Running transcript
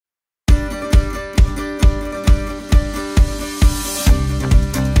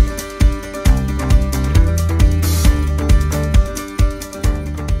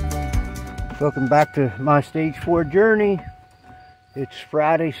Welcome back to my Stage 4 journey. It's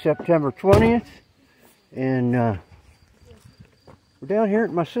Friday, September 20th, and we're down here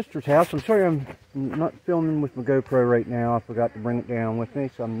at my sister's house. I'm sorry I'm not filming with my GoPro right now. I forgot to bring it down with me,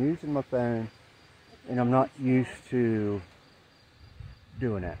 so I'm using my phone, and I'm not used to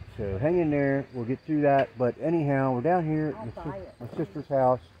doing that. So hang in there, we'll get through that. But anyhow, we're down here at my sister's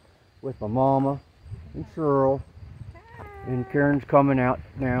house with my mama and Cheryl. And Karen's coming out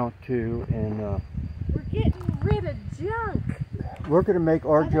now too, and we're getting rid of junk. We're gonna make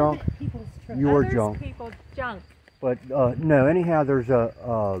our junk your junk. People's junk. But no, anyhow, there's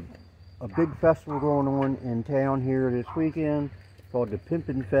a big festival going on in town here this weekend called the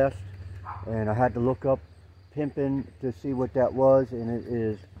Pimpin' Fest, and I had to look up Pimpin' to see what that was, and it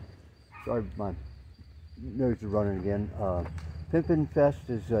is. Sorry, my nose is running again. Pimpin' Fest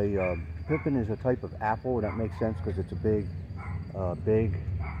is Pimpin' is a type of apple, and that makes sense because it's a big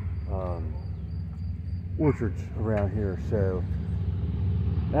orchards around here. So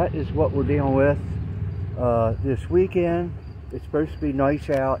that is what we're dealing with this weekend. It's supposed to be nice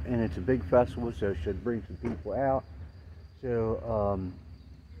out, and it's a big festival, so it should bring some people out. So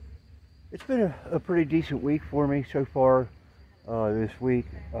it's been a pretty decent week for me so far this week.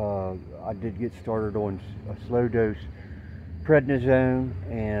 I did get started on a slow dose prednisone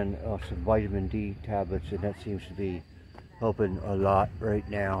and some vitamin D tablets, and that seems to be helping a lot right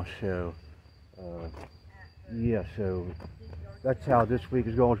now. So yeah, so that's how this week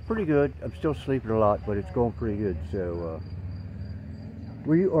is going. It's pretty good. I'm still sleeping a lot, but it's going pretty good. So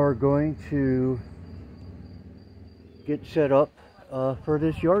we are going to get set up for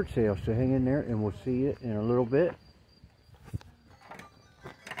this yard sale, so hang in there and we'll see you in a little bit.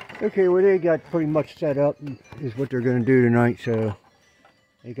 Okay, well, they got pretty much set up is what they're going to do tonight, so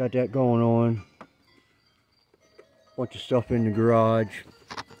they got that going on. Bunch of stuff in the garage.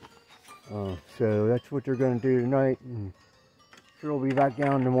 So that's what they're going to do tonight, and sure we'll be back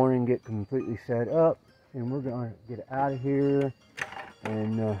down in the morning and get completely set up, and we're going to get out of here.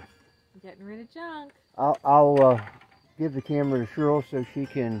 And getting rid of junk. I'll give the camera to Cheryl so she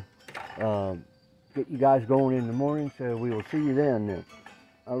can get you guys going in the morning, so we will see you then.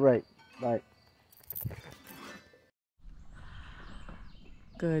 All right, bye.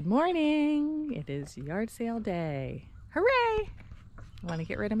 Good morning. It is yard sale day. Hooray! I want to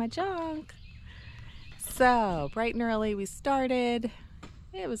get rid of my junk. So, bright and early we started.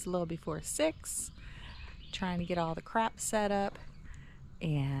 It was a little before 6. Trying to get all the crap set up.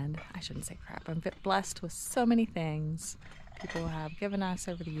 And I shouldn't say crap. I'm blessed with so many things people have given us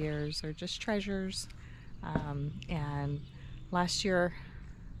over the years. They're just treasures. And last year,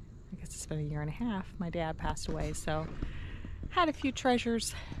 I guess it's been a year and a half, my dad passed away, so had a few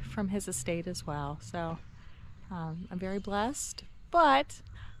treasures from his estate as well. So I'm very blessed, but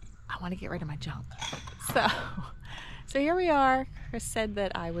I want to get rid of my junk. So here we are. Chris said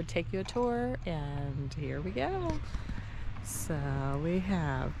that I would take you a tour, and here we go. So we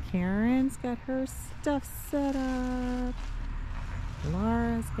have Karen's got her stuff set up.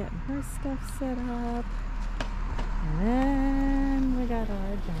 Laura's getting her stuff set up. And then we got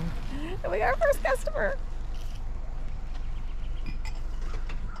our junk. And we got our first customer.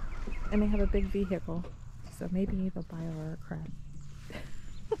 And they have a big vehicle, so maybe they'll buy all our crap.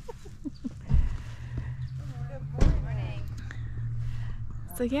 Good morning.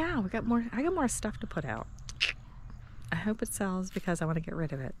 So yeah, I got more stuff to put out. I hope it sells because I want to get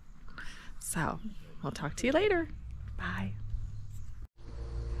rid of it. So I'll talk to you later. Bye.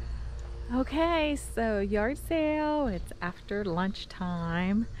 Okay, so yard sale, it's after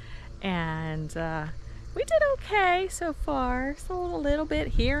lunchtime, and we did okay so far. Sold a little bit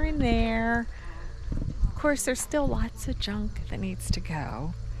here and there. Of course, there's still lots of junk that needs to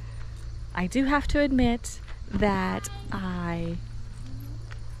go. I do have to admit that I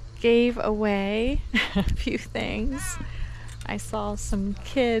gave away a few things. I saw some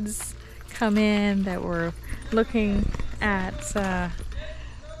kids come in that were looking at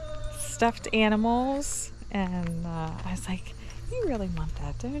stuffed animals, and I was like, you really want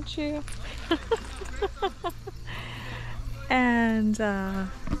that, don't you? And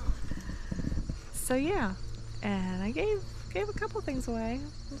so yeah, and I gave a couple things away.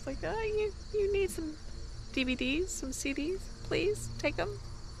 I was like, oh, you need some DVDs, some CDs, please take them.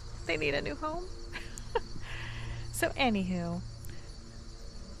 They need a new home. So anywho,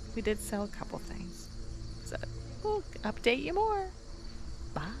 we did sell a couple things, so we'll update you more.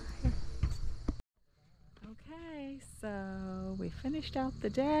 Bye. Okay, so we finished out the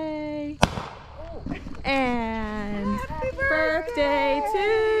day. And happy birthday to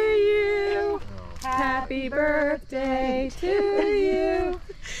you. Happy birthday to you.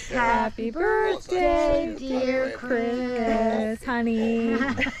 Happy birthday, dear Chris, honey.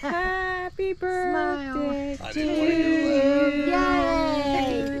 Happy birthday to you.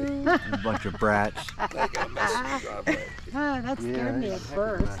 Yay! A bunch of brats. That scared me at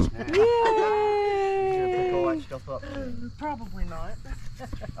first. Yay! Pick all that stuff up. Probably not.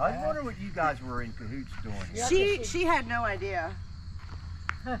 I was wondering what you guys were in cahoots doing. She had no idea.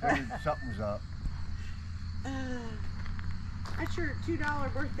 Figured something was up. That's your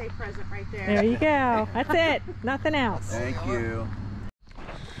 $2 birthday present right there. There you go. That's it. Nothing else. Thank you.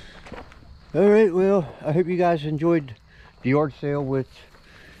 All right, well, I hope you guys enjoyed the yard sale with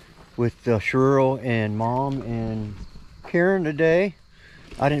Cheryl and Mom and Karen today.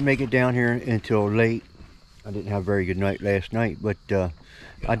 I didn't make it down here until late. I didn't have a very good night last night, but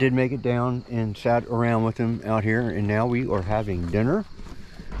I did make it down and sat around with them out here, and now we are having dinner.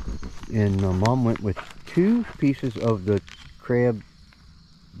 And Mom went with 2 pieces of the crab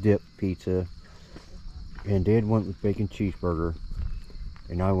dip pizza, and Dad went with bacon cheeseburger,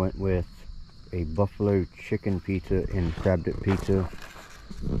 and I went with a buffalo chicken pizza and crab dip pizza,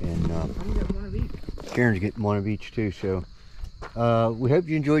 and I'm getting one of each. Karen's getting one of each too. So we hope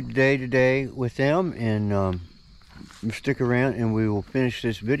you enjoyed the day today with them, and stick around and we will finish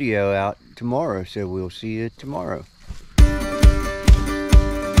this video out tomorrow, so we'll see you tomorrow.